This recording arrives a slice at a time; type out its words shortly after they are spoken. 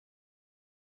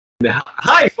Now,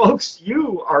 hi, folks.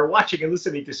 You are watching and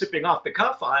listening to Sipping Off the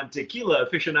Cuff on Tequila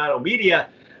Aficionado Media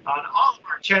on all of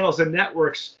our channels and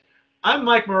networks. I'm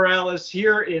Mike Morales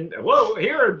here in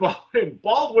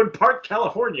Baldwin Park,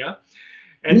 California,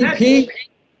 and BP.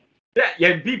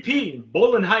 BP,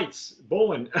 Bowlin Heights,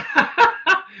 Bowlin.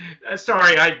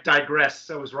 Sorry, I digress.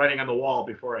 I was writing on the wall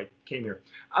before I came here.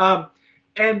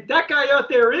 And that guy out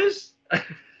there is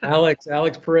Alex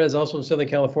Perez, also in Southern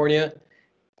California.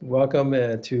 Welcome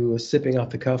to Sipping Off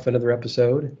the Cuff, another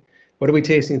episode. What are we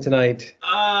tasting tonight?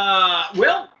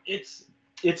 Well, it's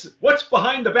what's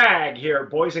behind the bag here,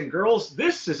 boys and girls.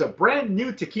 This is a brand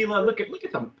new tequila. Look at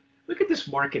them. Look at this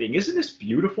marketing. Isn't this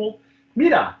beautiful?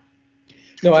 Mira.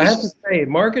 No, I have to say,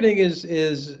 marketing is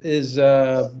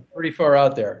pretty far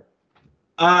out there.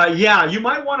 Yeah, you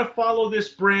might want to follow this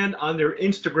brand on their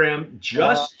Instagram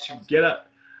just to get a.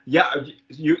 Yeah,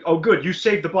 oh good, you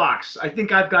saved the box. I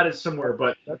think I've got it somewhere,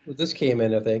 but that's what this came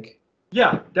in, I think.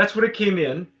 Yeah, that's what it came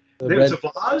in. There's a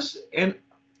vase and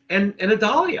a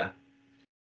Dahlia.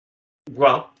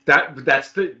 Well,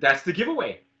 that's the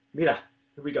giveaway. Mira,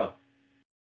 here we go.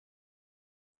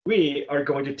 We are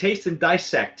going to taste and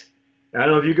dissect. I don't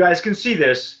know if you guys can see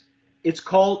this. It's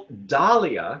called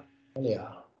Dahlia. Yeah.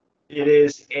 It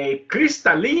is a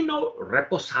Cristalino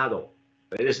Reposado,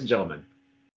 ladies and gentlemen.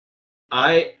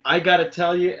 I gotta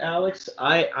tell you, Alex,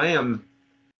 I am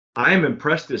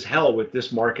impressed as hell with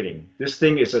this marketing. This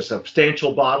thing is a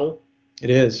substantial bottle. It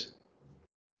is.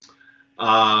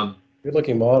 Good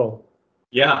looking bottle.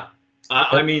 Yeah,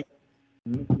 I mean,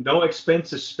 no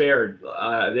expense is spared.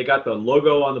 They got the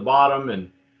logo on the bottom, and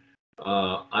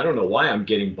I don't know why I'm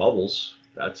getting bubbles.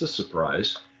 That's a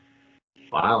surprise.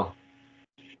 Wow,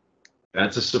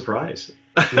 that's a surprise.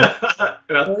 I'll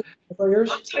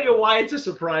tell you why it's a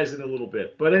surprise in a little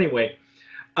bit. But anyway,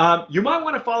 you might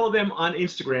want to follow them on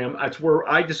Instagram. That's where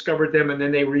I discovered them, and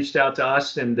then they reached out to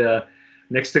us. And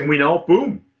next thing we know,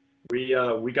 boom, we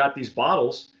got these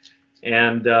bottles,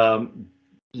 and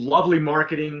lovely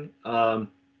marketing. You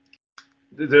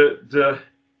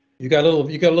got a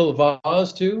little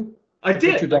vase too. I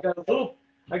did. I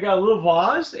got a little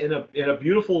vase in a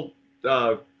beautiful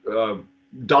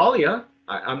Dahlia.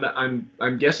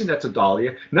 I'm guessing that's a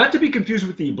Dahlia, not to be confused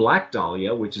with the Black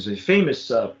Dahlia, which is a famous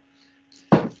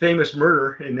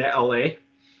murder in L.A.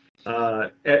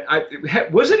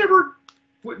 Was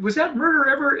that murder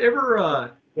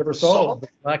ever solved? The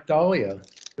Black Dahlia.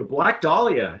 The Black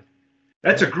Dahlia.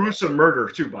 That's a gruesome murder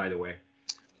too, by the way.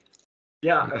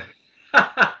 Yeah.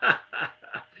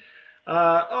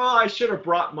 I should have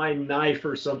brought my knife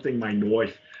or something. My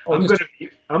knife. I'm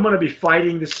gonna be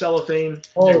fighting the cellophane.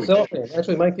 Oh, cellophane.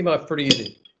 Actually, mine came out pretty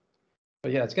easy.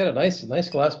 But yeah, it's got a nice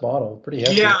glass bottle. Pretty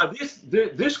heavy. Yeah,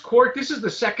 this cork. This is the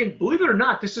second. Believe it or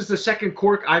not, this is the second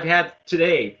cork I've had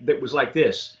today that was like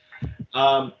this.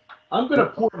 I'm gonna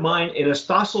pour mine in a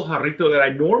Stasso Jarrito that I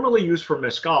normally use for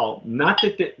mezcal. Not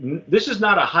that this is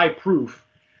not a high proof,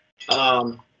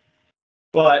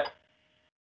 but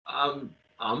I'm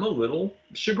a little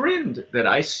chagrined that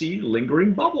I see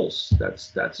lingering bubbles.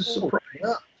 That's a surprise.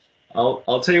 Yeah.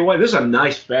 I'll tell you what. This is a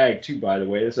nice bag too, by the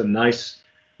way. It's a nice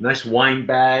wine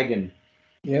bag, and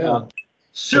yeah.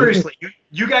 Seriously,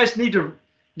 you guys need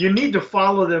to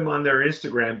follow them on their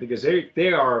Instagram because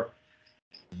their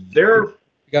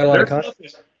stuff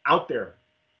is out there.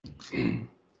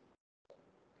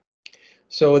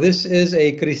 So this is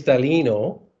a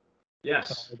Cristalino.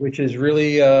 Yes. Which is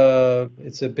really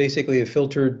it's basically a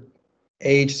filtered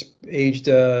aged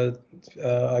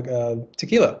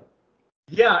tequila.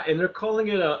 Yeah, and they're calling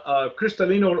it a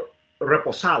Cristalino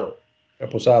Reposado.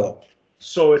 Reposado.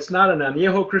 So it's not an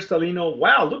añejo Cristalino.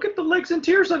 Wow, look at the legs and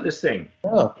tears on this thing.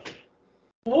 Oh.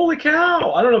 Holy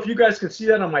cow! I don't know if you guys can see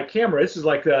that on my camera. This is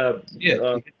like you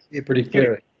can see it pretty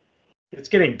clearly. It's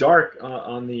getting dark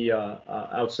on the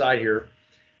outside here.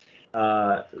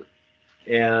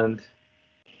 And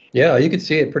yeah, you can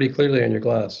see it pretty clearly on your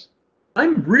glass.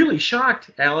 I'm really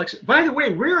shocked, Alex. By the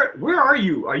way, where are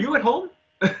you? Are you at home?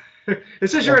 It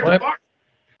says you're at the bar.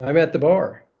 I'm at the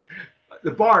bar.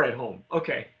 The bar at home.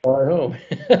 Okay. Bar at home.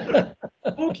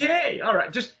 Okay. All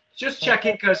right. Just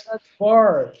checking because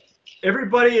bar.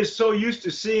 Everybody is so used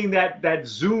to seeing that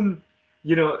Zoom.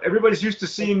 You know, everybody's used to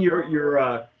seeing your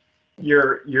that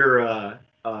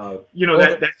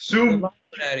Zoom.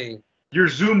 Your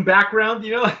Zoom background,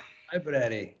 you know?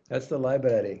 Library. That's the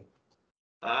library.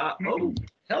 Oh,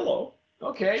 hello.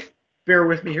 Okay. Bear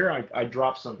with me here. I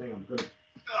dropped something. I'm good.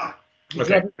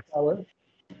 Okay.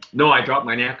 No, I dropped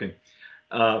my napkin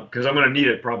because I'm going to need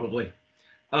it probably.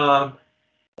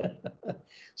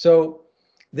 So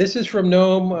this is from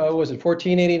Nome. Was it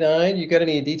 1489? You got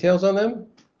any details on them?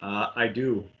 I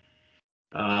do.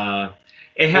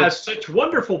 It has such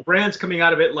wonderful brands coming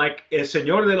out of it, like El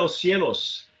Señor de los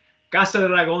Cielos, Casa de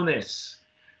Dragones,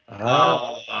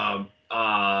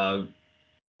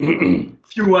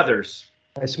 few others.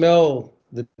 I smell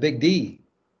the big D.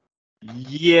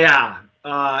 Yeah,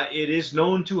 it is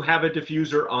known to have a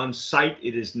diffuser on site.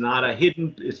 It is not a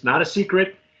hidden. It's not a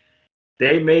secret.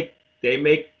 They make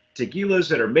tequilas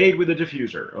that are made with a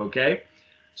diffuser. Okay,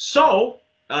 so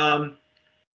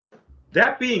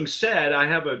that being said, I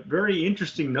have a very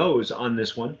interesting nose on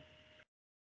this one.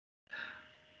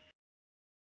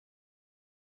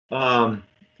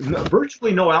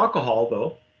 Virtually no alcohol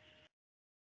though.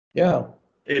 Yeah.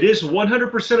 It is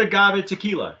 100% agave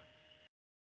tequila.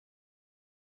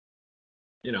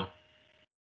 You know.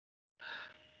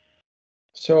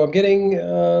 So I'm getting.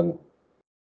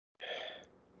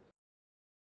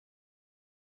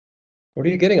 What are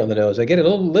you getting on the nose? I get a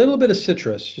little bit of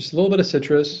citrus, just a little bit of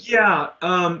citrus. Yeah.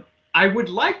 I would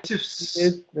like to.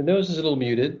 The nose is a little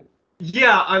muted.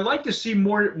 Yeah, I like to see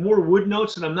more wood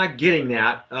notes, and I'm not getting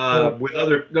that with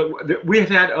other. We have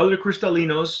had other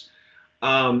Cristalinos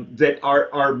that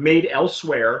are made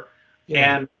elsewhere,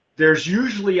 and there's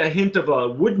usually a hint of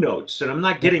wood notes, and I'm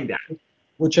not getting that.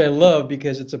 Which I love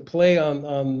because it's a play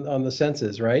on the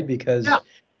senses, right? Because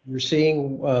you're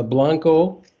seeing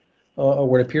Blanco,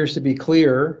 what appears to be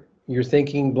clear. You're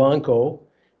thinking Blanco,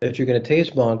 that you're going to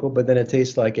taste Blanco, but then it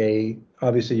tastes like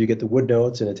obviously you get the wood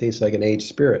notes and it tastes like an aged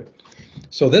spirit.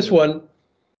 So this one,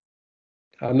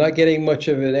 I'm not getting much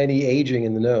of any aging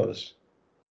in the nose.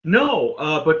 No,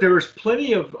 but there is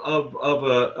plenty of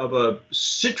a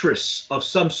citrus of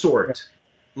some sort,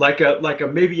 like a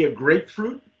maybe a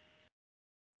grapefruit.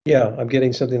 Yeah, I'm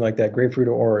getting something like that, grapefruit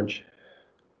or orange.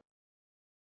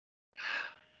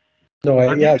 No,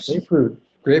 grapefruit.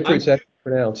 Grapefruit's actually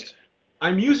pronounced.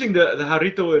 I'm using the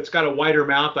Jarrito. It's got a wider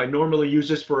mouth. I normally use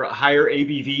this for higher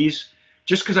ABVs,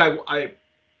 just because I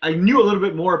knew a little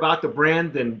bit more about the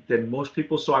brand than most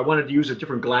people, so I wanted to use a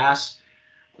different glass.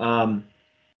 That's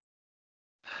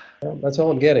all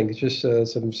I'm getting. It's just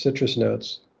some citrus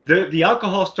notes. The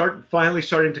alcohol finally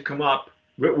starting to come up,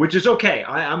 which is okay.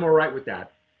 I'm all right with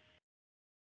that.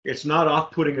 It's not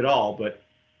off-putting at all, but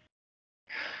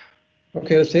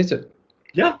okay, let's taste it.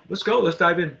 Yeah, let's go. Let's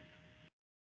dive in.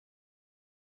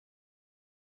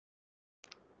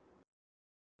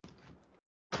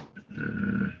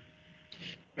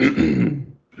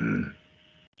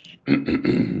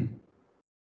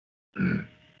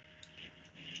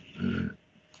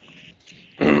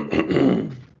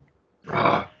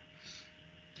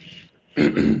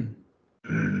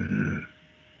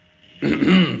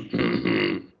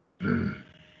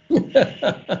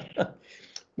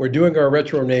 We're doing our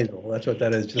retro nasal. That's what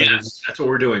that is. Yes, that's what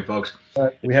we're doing, folks.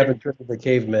 We haven't turned into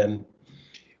cavemen.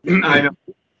 I know.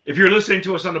 If you're listening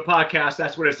to us on the podcast,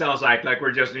 that's what it sounds like. Like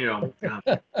we're just,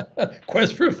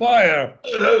 Quest for fire.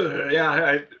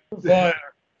 Fire.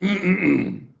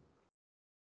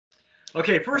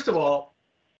 Okay, first of all,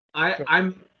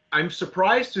 I'm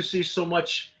surprised to see so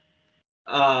much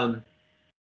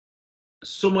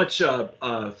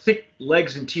thick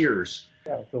legs and tears.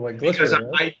 Yeah, so like because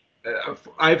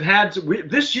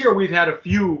this year we've had a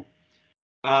few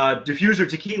diffuser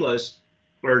tequilas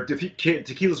or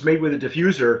tequilas made with a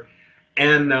diffuser,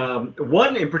 and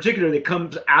one in particular that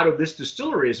comes out of this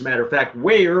distillery, as a matter of fact,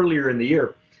 way earlier in the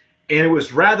year, and it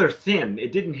was rather thin.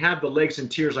 It didn't have the legs and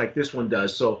tears like this one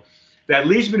does. So that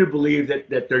leads me to believe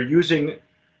that they're using,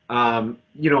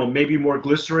 maybe more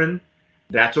glycerin.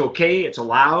 That's okay. It's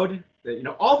allowed.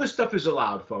 All this stuff is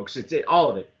allowed, folks.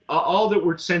 All of it. All that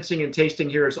we're sensing and tasting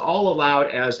here is all allowed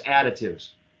as additives.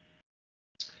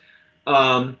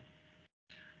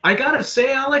 I gotta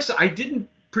say, Alex, I didn't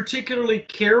particularly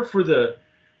care for the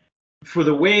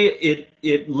way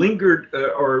it lingered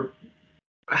or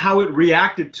how it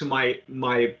reacted to my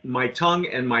tongue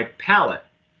and my palate.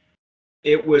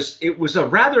 It was a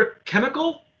rather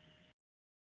chemical.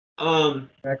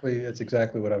 That's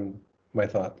exactly what my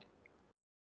thought.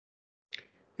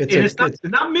 It's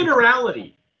not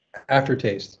minerality.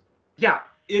 Aftertaste. Yeah,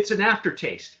 it's an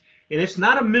aftertaste, and it's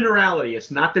not a minerality. It's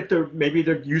not that they're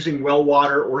using well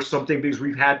water or something, because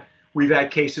we've had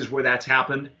cases where that's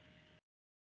happened.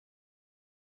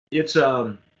 It's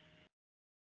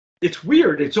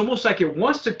weird. It's almost like it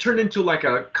wants to turn into like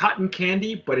a cotton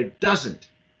candy, but it doesn't.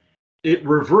 It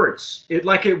reverts. It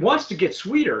wants to get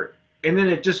sweeter, and then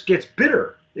it just gets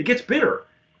bitter. It gets bitter.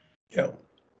 Yeah.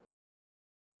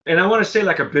 And I want to say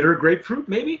like a bitter grapefruit,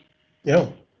 maybe. Yeah.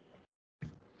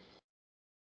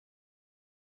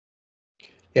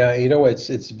 Yeah,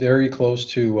 it's very close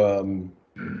to a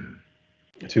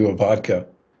vodka.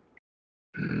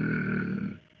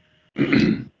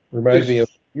 Reminds me of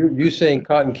you saying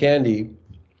cotton candy.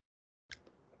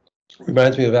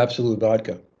 Reminds me of Absolute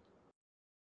Vodka.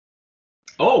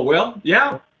 Oh well,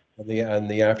 yeah. And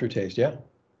the aftertaste, yeah.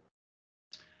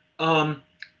 Um,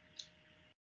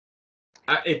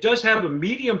 it does have a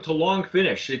medium to long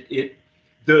finish.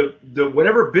 The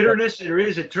whatever bitterness there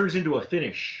is, it turns into a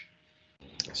finish.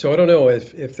 So I don't know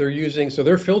if they're using, so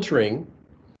they're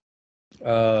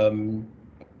um,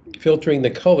 filtering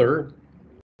the color,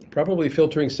 probably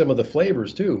filtering some of the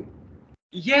flavors too.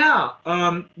 Yeah,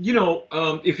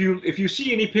 if you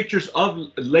see any pictures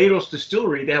of Lados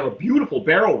Distillery, they have a beautiful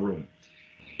barrel room.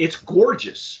 It's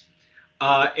gorgeous,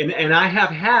 and I have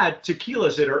had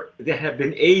tequilas that have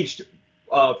been aged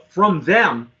from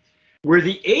them, where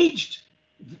the aged,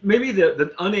 maybe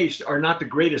the unaged are not the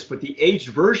greatest, but the aged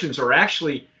versions are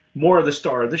actually more of the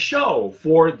star of the show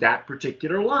for that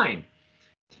particular line.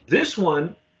 This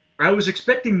one, I was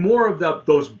expecting more of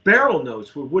those barrel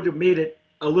notes, which would have made it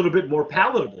a little bit more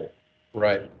palatable.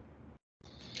 Right.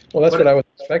 Well, that's But what I was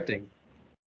expecting.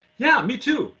 yeah, me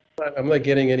too. I'm not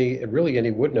getting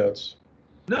any wood notes.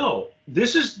 No,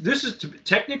 this is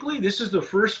technically this is the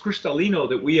first Cristalino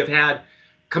that we have had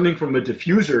coming from a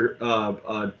diffuser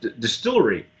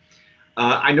distillery.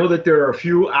 I know that there are a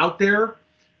few out there.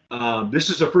 This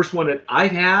is the first one that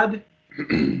I've had,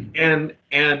 and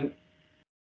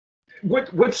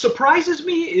what surprises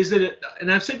me is that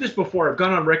and I've said this before. I've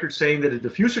gone on record saying that a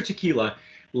diffuser tequila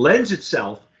lends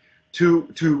itself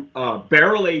to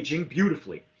barrel aging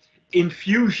beautifully,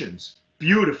 infusions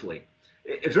beautifully.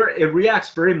 It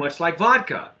reacts very much like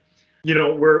vodka.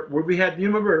 Where we had, you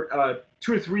remember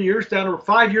 2 or 3 years down, or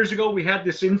 5 years ago, we had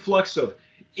this influx of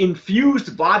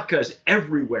infused vodkas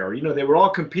everywhere. They were all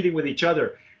competing with each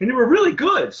other, and they were really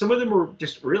good. Some of them were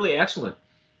just really excellent.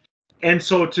 And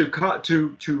so to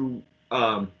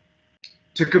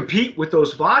compete with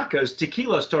those vodkas,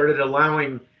 tequila started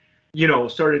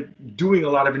started doing a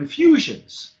lot of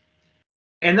infusions,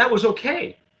 and that was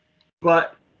okay.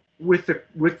 But with the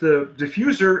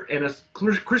diffuser and a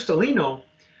Cristalino,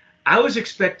 I was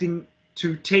expecting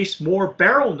to taste more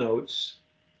barrel notes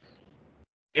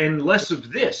and less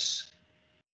of this,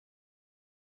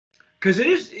 because it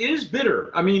is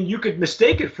bitter. I mean, you could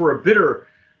mistake it for a bitter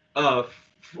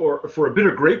for a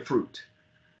bitter grapefruit.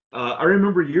 I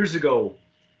remember years ago,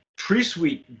 Tree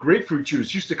Sweet grapefruit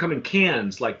juice used to come in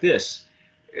cans like this,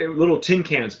 little tin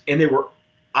cans, and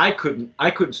I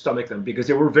couldn't stomach them because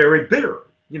they were very bitter.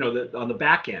 On the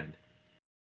back end.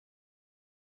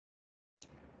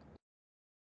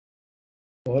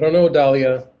 Well, I don't know,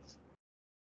 Dahlia.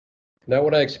 Not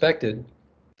what I expected.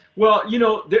 Well,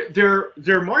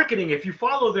 their marketing. If you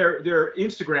follow their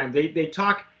Instagram, they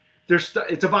talk.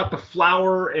 It's about the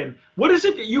flower, and what is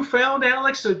it that you found,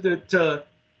 Alex?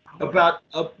 About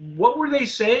what were they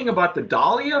saying about the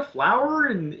Dahlia flower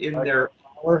in their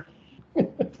flower?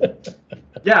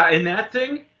 Yeah, in that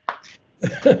thing.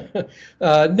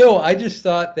 No, I just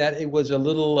thought that it was a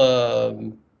little,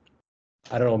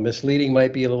 I don't know, misleading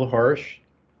might be a little harsh.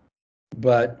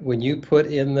 But when you put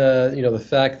in the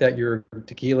fact that your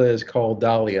tequila is called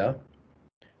Dahlia,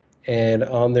 and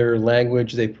on their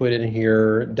language they put in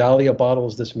here, Dahlia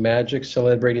bottles this magic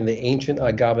celebrating the ancient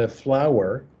agave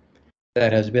flower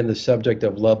that has been the subject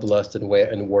of love, lust, and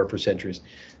war for centuries.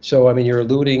 So, I mean, you're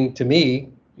alluding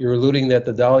that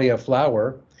the Dahlia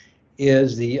flower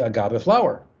is the agave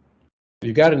flower.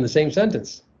 You got it in the same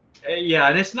sentence. Yeah,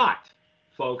 and it's not,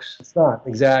 folks. It's not,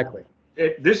 exactly.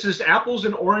 This is apples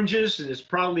and oranges, and it's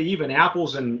probably even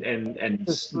apples and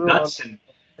nuts and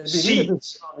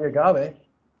seeds. The agave.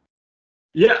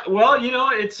 Yeah, well,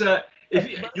 it's if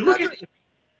you look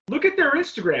at their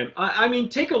Instagram. I mean,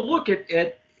 take a look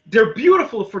at they're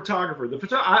beautiful photographer.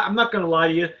 I'm not going to lie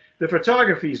to you. The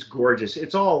photography is gorgeous.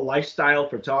 It's all lifestyle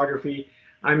photography.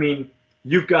 I mean,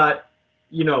 you've got,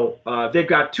 they've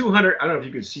got 200. I don't know if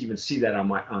you can even see that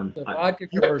on the vodka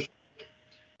commercial.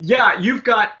 Yeah, you've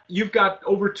got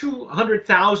over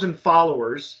 200,000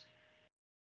 followers,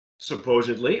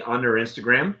 supposedly, on their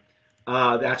Instagram.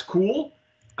 That's cool.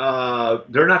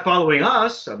 They're not following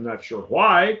us. I'm not sure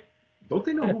why. Don't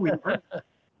they know who we are?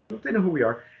 Don't they know who we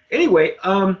are? Anyway,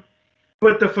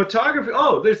 but the photography.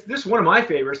 Oh, this is one of my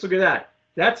favorites. Look at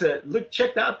that.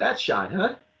 Check out that shot,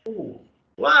 huh? Ooh.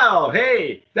 Wow.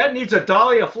 Hey, that needs a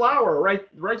Dahlia flower, right.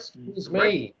 It's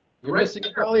me. You're missing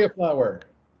a Dahlia flower.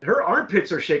 Her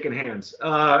armpits are shaking hands.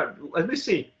 Let me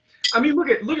see. I mean, look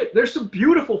at. There's some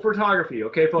beautiful photography.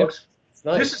 Okay, folks. Yep. It's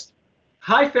nice. This is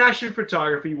high fashion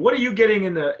photography. What are you getting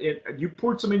you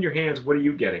poured some in your hands. What are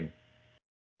you getting?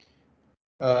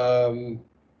 Let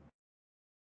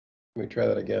me try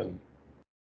that again.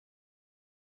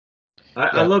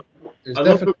 I love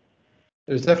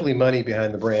There's definitely money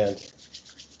behind the brand.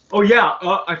 Oh yeah,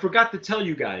 I forgot to tell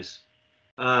you guys.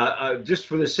 Just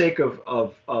for the sake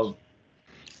of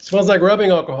It smells like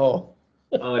rubbing alcohol.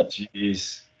 oh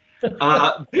jeez.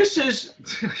 This is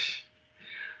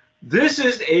this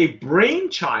is a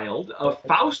brainchild of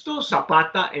Fausto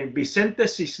Zapata and Vicente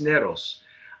Cisneros.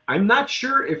 I'm not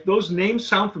sure if those names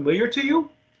sound familiar to you,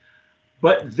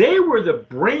 but they were the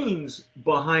brains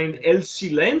behind El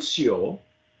Silencio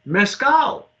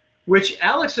Mezcal, which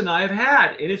Alex and I have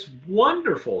had, and it's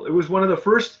wonderful. It was one of the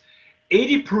first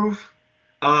 80 proof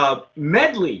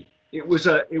medley. It was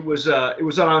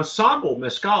an ensemble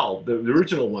mezcal, the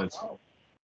original ones.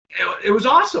 It was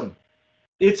awesome.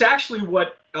 It's actually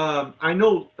what I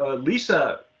know.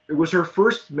 Lisa, it was her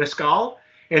first mezcal,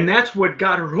 and that's what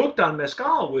got her hooked on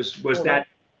mezcal was that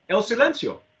El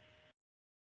Silencio.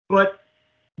 But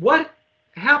what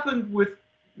happened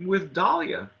with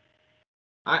Dahlia?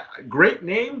 Great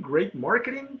name, great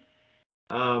marketing.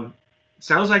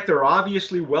 Sounds like they're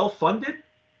obviously well funded.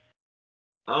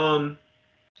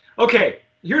 Okay,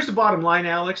 here's the bottom line,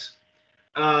 Alex.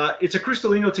 It's a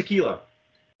Cristalino tequila.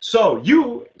 So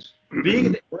you,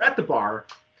 we're at the bar,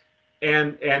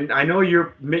 and I know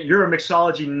you're a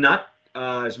mixology nut.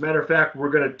 As a matter of fact, we're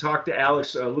going to talk to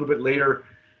Alex a little bit later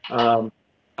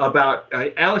about.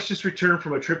 Alex just returned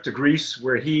from a trip to Greece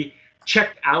where he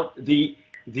checked out the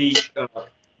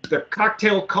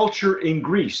cocktail culture in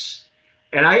Greece,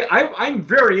 and I'm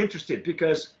very interested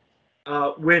because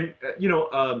when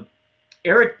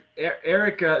Eric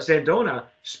Zandona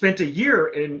spent a year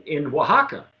in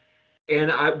Oaxaca,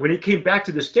 and when he came back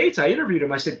to the States, I interviewed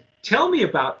him. I said, "Tell me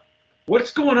about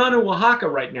what's going on in Oaxaca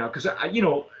right now, because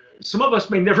some of us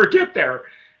may never get there,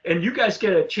 and you guys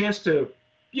get a chance to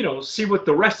see what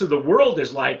the rest of the world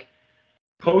is like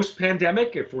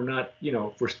post-pandemic, if we're not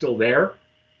if we're still there."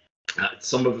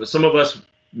 Some of us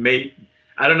may,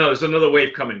 I don't know, there's another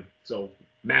wave coming, so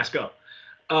mask up.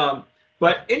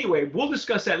 But anyway, we'll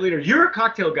discuss that later. You're a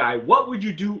cocktail guy. What would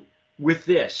you do with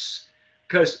this?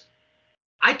 Because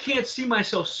I can't see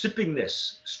myself sipping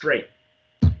this straight.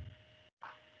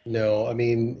 No, I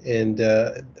mean,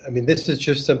 this is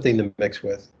just something to mix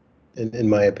with, in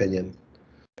my opinion.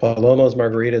 Palomas,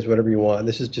 margaritas, whatever you want.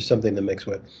 This is just something to mix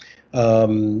with.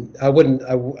 I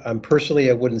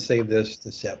wouldn't save this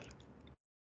to sip.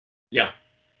 Yeah,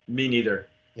 me neither.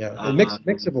 Yeah,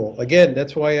 mixable. Again,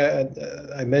 that's why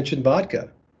I mentioned vodka.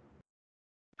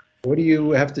 What do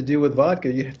you have to do with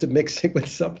vodka? You have to mix it with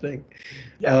something.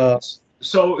 Yeah.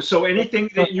 So anything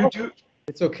that you do,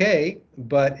 it's okay,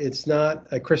 but it's not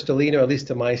a Cristalino, at least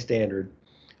to my standard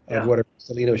of what a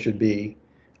Cristalino should be.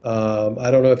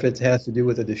 I don't know if it has to do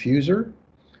with the diffuser,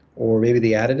 or maybe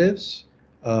the additives,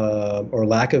 or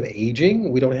lack of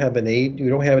aging. We don't have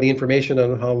any information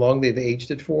on how long they've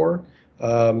aged it for.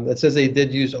 It says they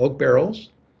did use oak barrels.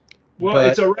 Well,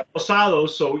 it's a reposado,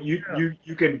 so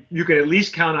you can at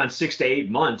least count on 6 to 8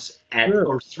 months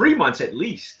or 3 months at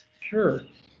least. Sure,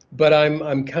 but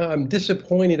I'm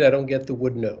disappointed I don't get the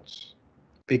wood notes,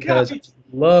 because I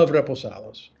love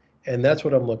reposados, and that's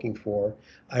what I'm looking for.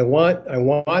 I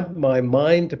want my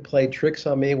mind to play tricks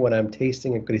on me when I'm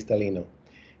tasting a Cristalino,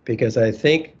 because I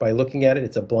think by looking at it,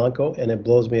 it's a Blanco, and it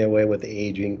blows me away with the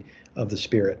aging of the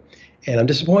spirit. And I'm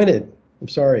disappointed. I'm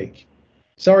sorry.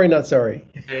 Sorry, not sorry.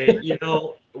 Hey,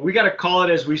 we got to call it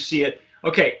as we see it.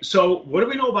 Okay, so what do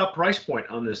we know about price point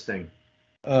on this thing?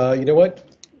 You know what?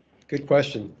 Good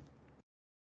question.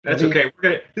 That's okay.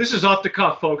 This is off the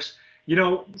cuff, folks.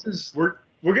 We're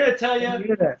gonna tell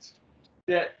you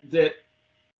that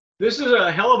this is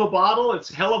a hell of a bottle. It's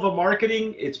hell of a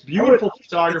marketing. It's beautiful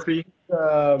photography.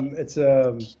 It's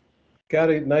got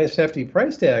a nice hefty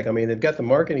price tag. I mean, they've got the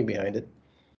marketing behind it.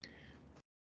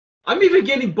 I'm even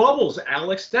getting bubbles,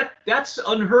 Alex. That's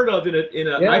unheard of in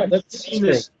a. I've not seen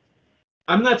this.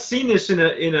 I'm not seeing this in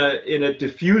a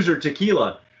diffuser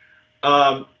tequila.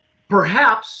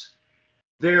 Perhaps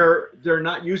they're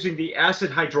not using the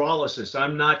acid hydrolysis.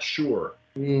 I'm not sure.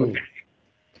 Okay.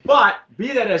 But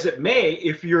be that as it may,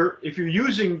 if you're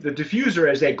using the diffuser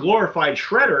as a glorified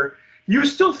shredder, you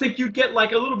still think you'd get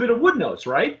like a little bit of wood notes,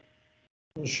 right?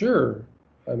 Well, sure.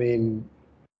 I mean,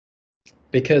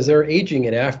 because they're aging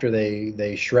it after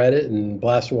they shred it and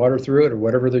blast water through it or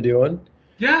whatever they're doing.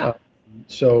 Yeah.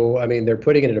 So, I mean, they're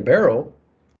putting it in a barrel,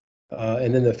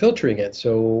 and then they're filtering it.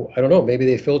 So, I don't know. Maybe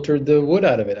they filtered the wood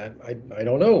out of it. I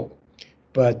don't know.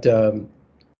 But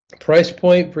price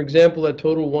point, for example, at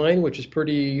Total Wine, which is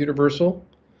pretty universal,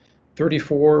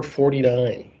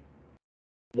 $34.49.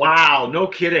 Wow, no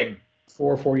kidding.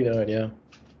 $4.49, yeah.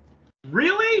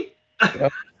 Really?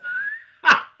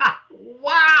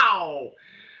 Wow.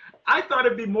 I thought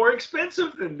it'd be more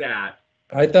expensive than that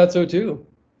I thought so too.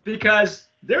 because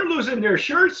they're losing their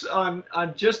shirts on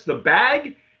just the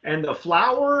bag and the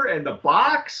flower and the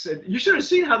box. And you should have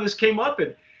seen how this came up.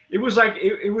 And it was like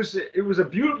it was a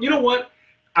beautiful. You know what?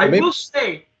 I Maybe will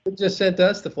say. it just sent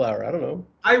us the flower. I don't know.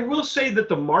 I will say that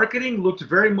the marketing looked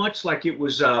very much like it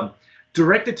was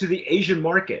directed to the Asian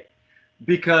market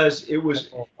because it was.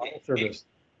 Bottle service.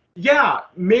 Yeah,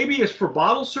 maybe it's for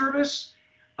bottle service.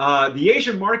 The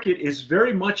Asian market is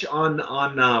very much on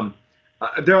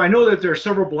there. I know that there are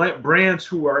several brands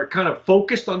who are kind of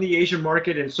focused on the Asian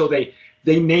market, and so they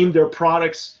name their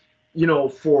products, you know,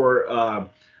 for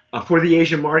the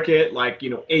Asian market, like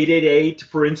 888,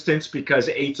 for instance, because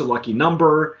eight's a lucky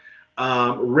number.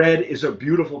 Red is a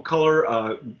beautiful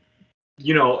color.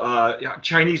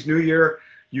 Chinese New Year,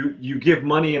 you give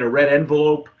money in a red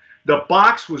envelope. The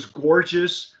box was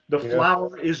gorgeous. The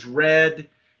flower is red.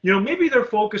 Maybe they're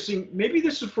focusing. Maybe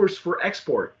this is for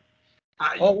export.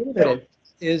 Wait a minute.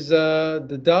 Is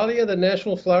the Dahlia the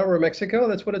national flower of Mexico?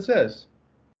 That's what it says.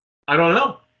 I don't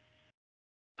know.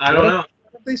 I don't know. Why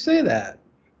don't they say that?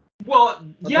 Well,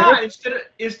 yeah.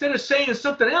 Instead of saying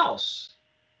something else.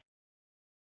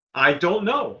 I don't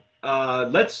know.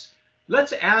 Let's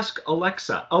ask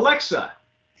Alexa. Alexa,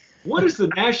 what is the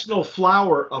national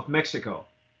flower of Mexico?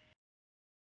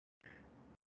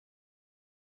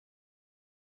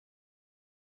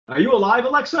 Are you alive,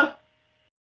 Alexa?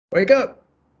 Wake up.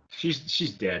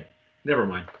 She's dead. Never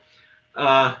mind.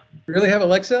 You really have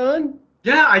Alexa on?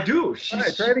 Yeah, I do. All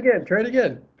right, try it again. Try it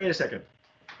again. Wait a second.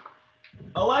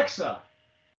 Alexa,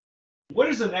 what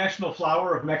is the national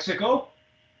flower of Mexico?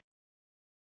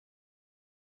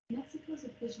 Mexico's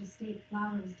official state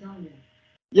flower is Dahlia.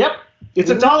 Yep, it's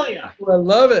a Dahlia. I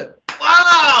love it.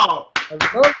 Wow! I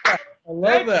love that. I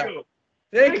love that.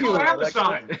 Thank you,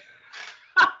 Amazon.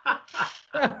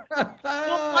 Well,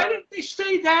 why didn't they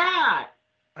say that?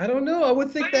 I don't know. I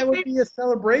would think that would be a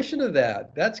celebration of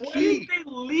that. That's key. Why didn't they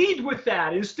lead with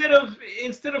that instead of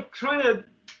trying to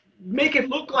make it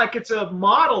look like it's a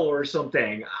model or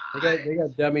something? They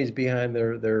got dummies behind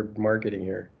their marketing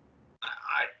here.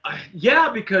 Yeah,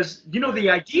 because the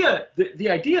idea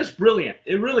is brilliant.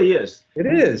 It really is. It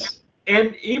is.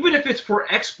 And even if it's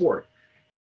for export,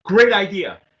 great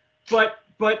idea. But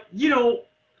you're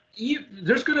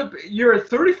at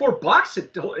 $34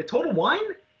 at Total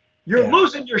Wine. You're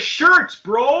losing your shirts,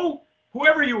 bro.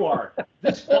 Whoever you are,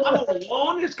 this bottle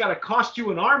alone is got to cost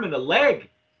you an arm and a leg.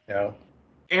 Yeah.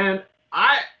 And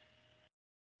I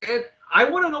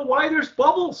want to know why there's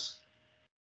bubbles.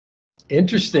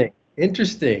 Interesting.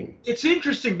 It's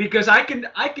interesting because I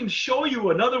can show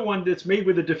you another one that's made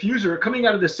with a diffuser coming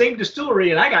out of the same distillery,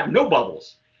 and I got no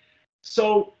bubbles.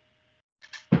 So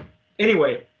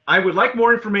anyway, I would like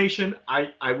more information.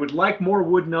 I would like more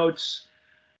wood notes.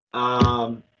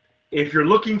 If you're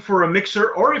looking for a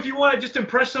mixer, or if you want to just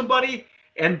impress somebody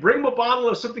and bring them a bottle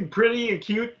of something pretty and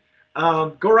cute,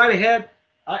 go right ahead.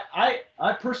 I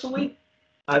personally,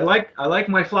 I like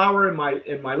my flower in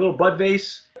my little bud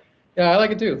vase. Yeah, I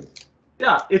like it too.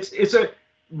 Yeah, it's a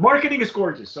marketing is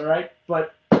gorgeous, all right,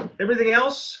 but everything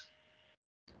else,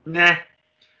 nah.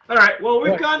 All right, well,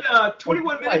 we've gone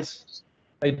 21 minutes.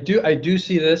 I do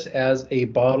see this as a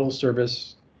bottle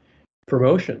service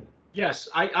promotion. Yes,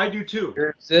 I do too.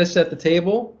 Here's this at the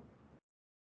table,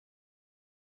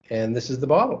 and this is the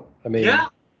bottle. I mean, yeah.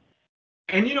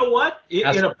 And you know what?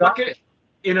 In a bucket,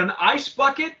 in an ice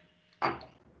bucket.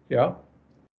 Yeah.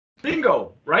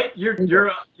 Bingo! Right? You're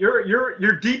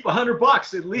deep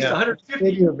 $100, at least 150.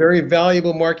 Give you a very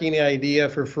valuable marketing idea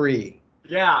for free.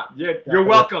 Yeah, you're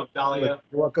welcome, Dahlia.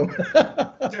 You're welcome.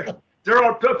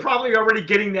 They're probably already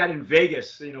getting that in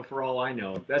Vegas, for all I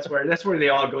know. That's where they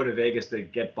all go to Vegas to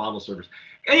get bottle service.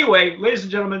 Anyway, ladies and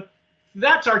gentlemen,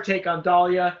 that's our take on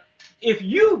Dahlia. If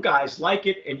you guys like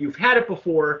it and you've had it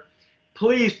before,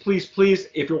 please,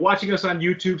 if you're watching us on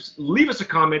YouTube, leave us a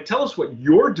comment. Tell us what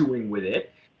you're doing with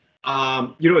it.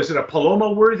 Is it a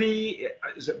Paloma worthy?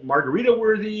 Is it Margarita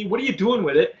worthy? What are you doing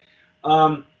with it?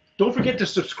 Don't forget to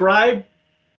subscribe.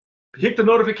 Hit the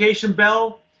notification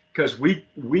bell, because we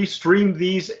stream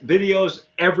these videos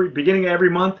beginning of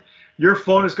every month. Your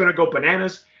phone is going to go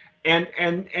bananas, and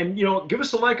give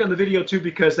us a like on the video too,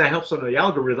 because that helps on the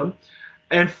algorithm.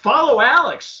 And follow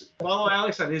Alex. Follow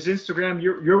Alex on his Instagram.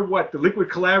 You're what? The Liquid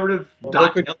Collaborative.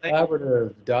 Liquid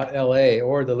Collaborative.la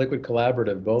or the Liquid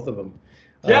Collaborative, both of them.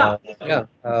 Yeah.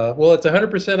 Well, it's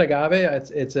 100%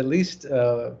 agave. It's at least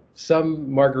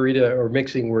some margarita or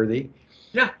mixing worthy.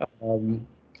 Yeah.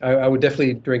 I would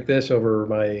definitely drink this over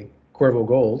my Cuervo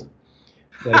Gold.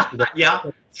 Yeah.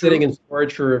 Sitting in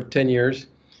storage for 10 years.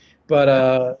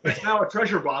 But It's now a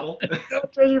treasure bottle.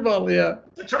 treasure bottle, yeah.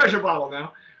 It's a treasure bottle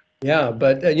now. Yeah,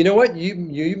 but you know what?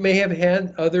 You may have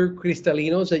had other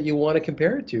Cristalinos that you want to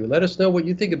compare it to. Let us know what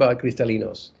you think about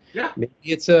Cristalinos. Yeah. Maybe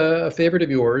it's a favorite of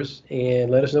yours,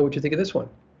 and let us know what you think of this one.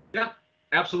 Yeah,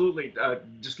 absolutely.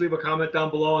 Just leave a comment down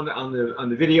below on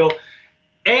the video.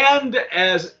 And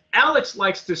as Alex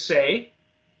likes to say,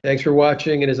 Thanks for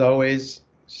watching, and as always,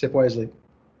 sip wisely.